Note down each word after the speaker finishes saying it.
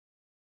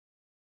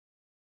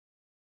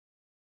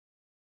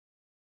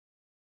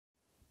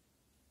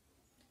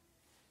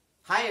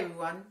Hi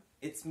everyone,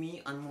 it's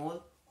me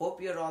Anmol.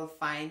 Hope you're all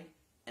fine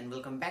and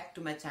welcome back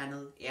to my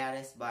channel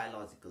ARS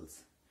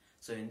Biologicals.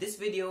 So in this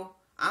video,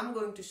 I'm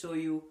going to show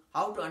you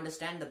how to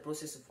understand the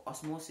process of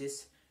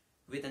osmosis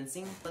with a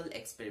simple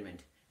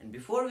experiment. And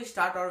before we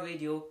start our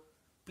video,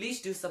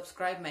 please do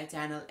subscribe my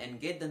channel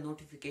and get the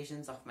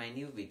notifications of my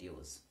new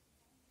videos.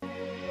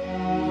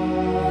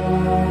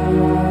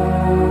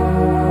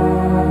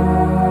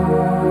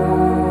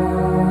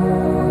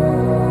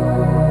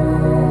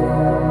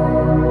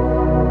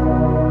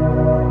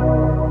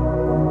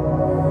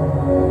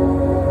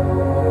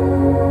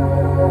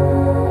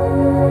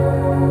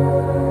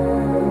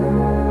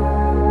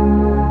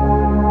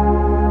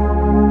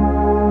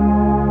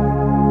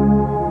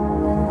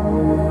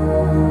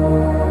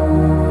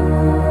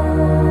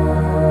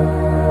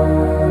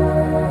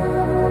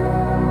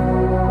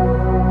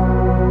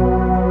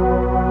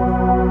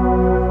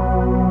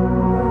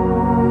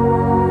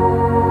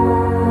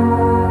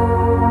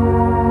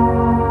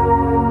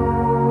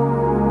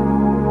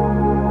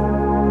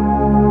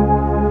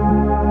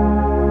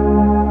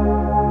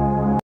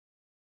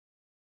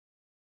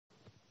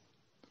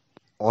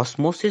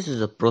 Osmosis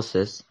is a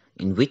process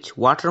in which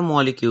water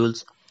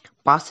molecules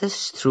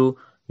passes through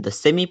the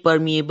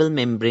semi-permeable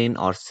membrane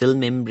or cell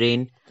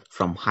membrane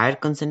from higher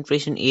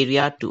concentration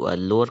area to a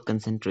lower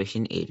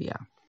concentration area.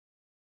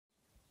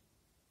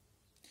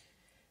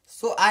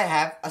 So I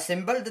have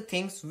assembled the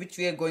things which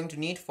we are going to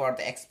need for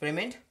the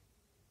experiment.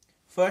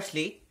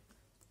 Firstly,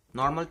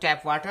 normal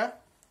tap water,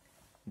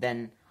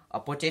 then a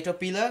potato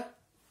peeler,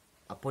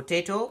 a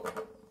potato,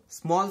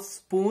 small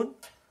spoon,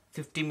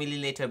 50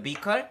 milliliter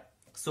beaker,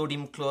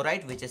 sodium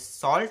chloride which is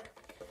salt,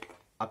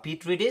 a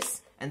petri dish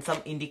and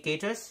some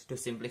indicators to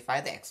simplify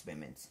the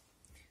experiments.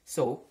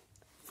 So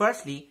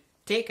firstly,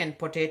 take a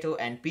potato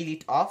and peel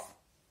it off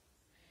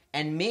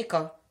and make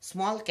a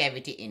small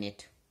cavity in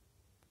it.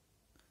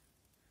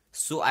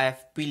 So I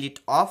have peeled it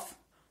off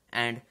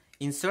and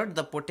insert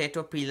the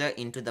potato peeler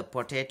into the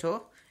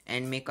potato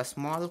and make a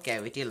small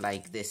cavity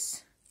like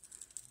this.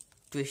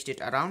 Twist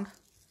it around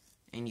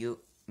and you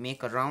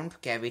make a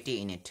round cavity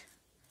in it,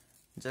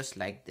 just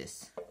like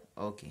this.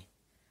 Okay,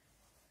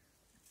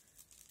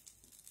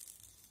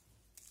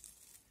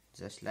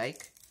 just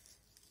like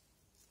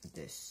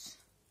this.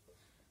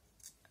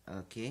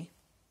 Okay,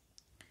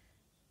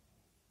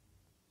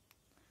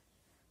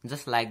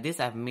 just like this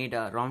I've made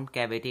a round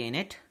cavity in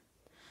it,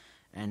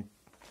 and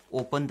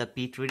open the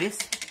petri dish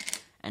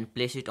and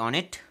place it on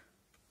it.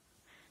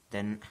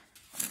 Then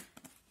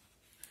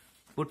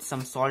put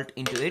some salt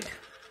into it,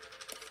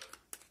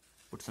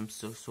 put some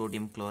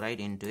sodium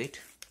chloride into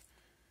it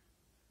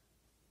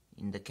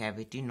in the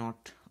cavity,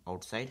 not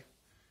outside.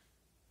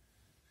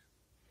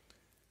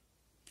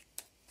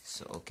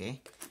 So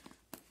okay,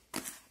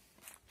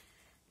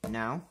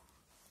 now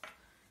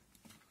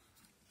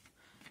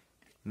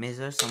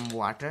measure some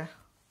water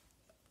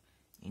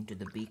into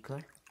the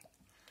beaker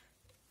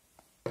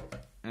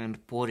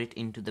and pour it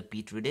into the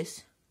petri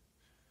dish.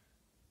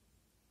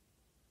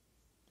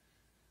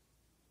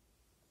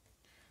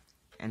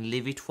 And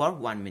leave it for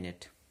 1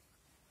 minute.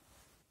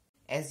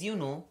 As you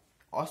know,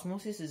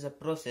 osmosis is a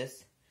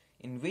process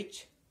in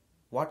which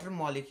water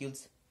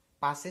molecules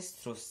passes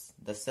through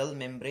the cell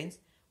membranes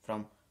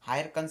from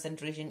higher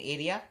concentration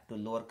area to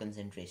lower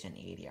concentration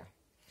area.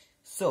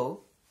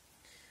 So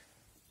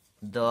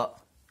the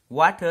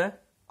water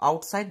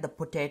outside the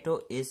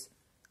potato is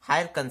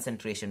higher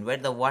concentration, where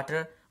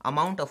the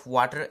amount of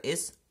water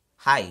is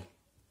high,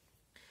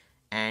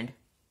 and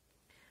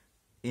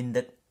in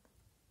the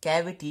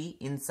cavity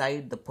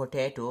inside the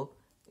potato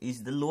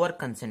is the lower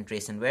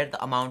concentration, where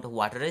the amount of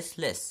water is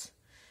less.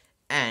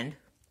 And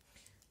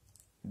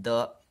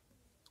the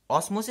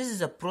osmosis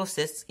is a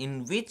process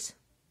in which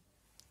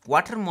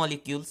water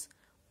molecules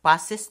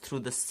passes through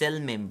the cell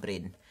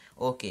membrane.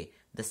 Okay,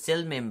 the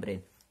cell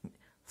membrane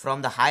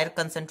from the higher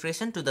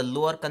concentration to the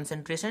lower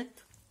concentration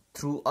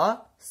through a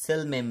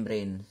cell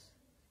membrane.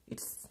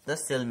 It's the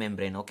cell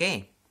membrane.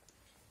 Okay,